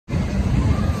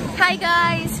Hi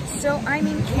guys, so I'm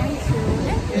in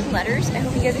Cancun. Good letters. I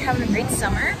hope you guys are having a great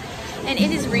summer. And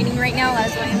it is raining right now.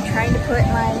 That's why I'm trying to put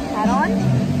my hat on.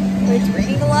 But it's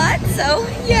raining a lot, so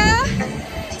yeah.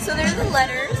 So there's the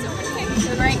letters. So we're in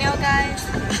Cancun right now, guys.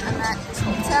 I'm at this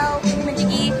hotel,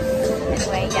 Majiggy.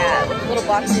 Anyway, yeah, with little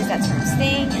boxes, that's where I'm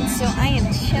staying. And so I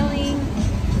am chilling.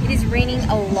 It is raining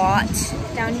a lot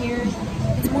down here.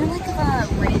 It's more like a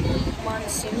rainy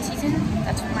monsoon season.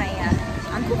 That's what my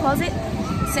uncle calls it.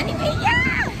 So anyway,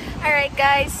 yeah! Alright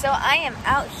guys, so I am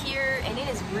out here and it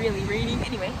is really raining.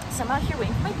 Anyway, so I'm out here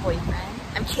waiting for my boyfriend.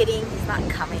 I'm kidding, he's not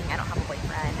coming. I don't have a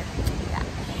boyfriend. Yeah.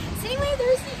 So anyway,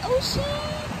 there's the ocean.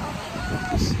 Oh my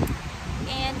gosh.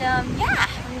 And yeah,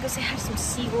 I'm gonna go say hi to some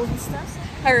seagulls and stuff.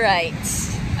 Alright,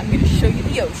 I'm gonna show you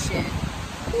the ocean.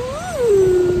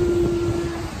 Ooh.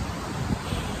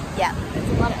 Yeah, there's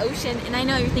a lot of ocean. And I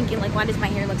know you're thinking like, why does my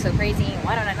hair look so crazy?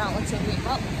 Why don't I not look so green?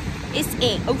 Well, it's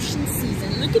a ocean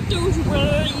season. Look at those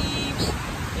waves.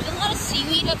 There's a lot of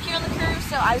seaweed up here on the curve,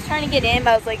 so I was trying to get in,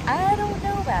 but I was like, I don't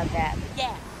know about that. But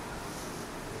yeah.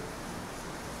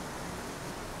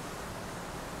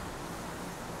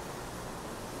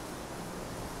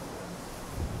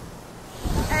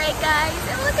 Alright guys,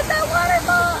 and look at that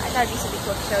waterfall. I gotta do something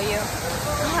cool to show you.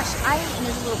 Gosh, and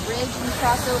there's a little bridge you can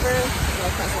cross over. Oh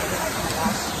my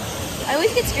gosh. I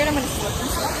always get scared I'm gonna slip and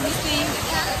stuff in these things.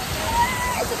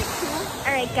 Isn't it cool?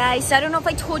 Alright guys, so I don't know if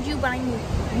I told you, but I'm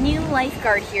a new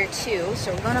lifeguard here too.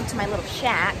 So we're going up to my little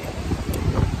shack.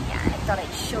 Yeah, I thought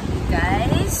I'd show you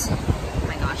guys. Oh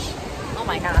my gosh. Oh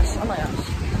my gosh. Oh my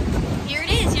gosh. Here it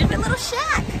is. Here's my little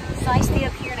shack. So I stay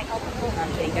up here and I help people. No,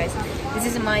 I'm kidding guys. This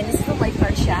isn't mine. This is the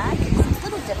lifeguard shack. It's a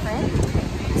little different.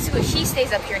 So she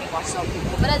stays up here and he watches all the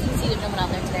people. But as you can see, there's no one out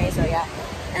there today, so yeah.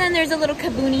 And then there's a little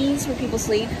caboonies where people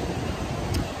sleep.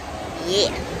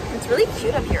 Yeah. It's really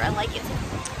cute up here. I like it.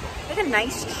 It's like a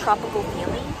nice tropical feeling.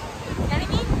 You know what I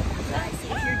mean? So I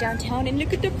sit here downtown and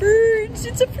look at the birds.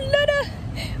 It's a flutter.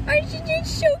 Aren't you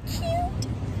just so cute?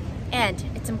 And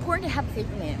it's important to have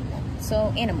faith in the animal.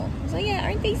 So yeah,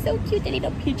 aren't they so cute, the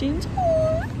little pigeons?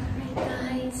 Alright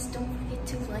guys, don't forget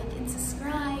to like and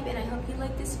subscribe. And I hope you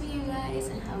like this video guys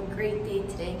and have a great day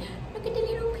today. Look at the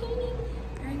little painting.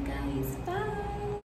 Alright guys, bye.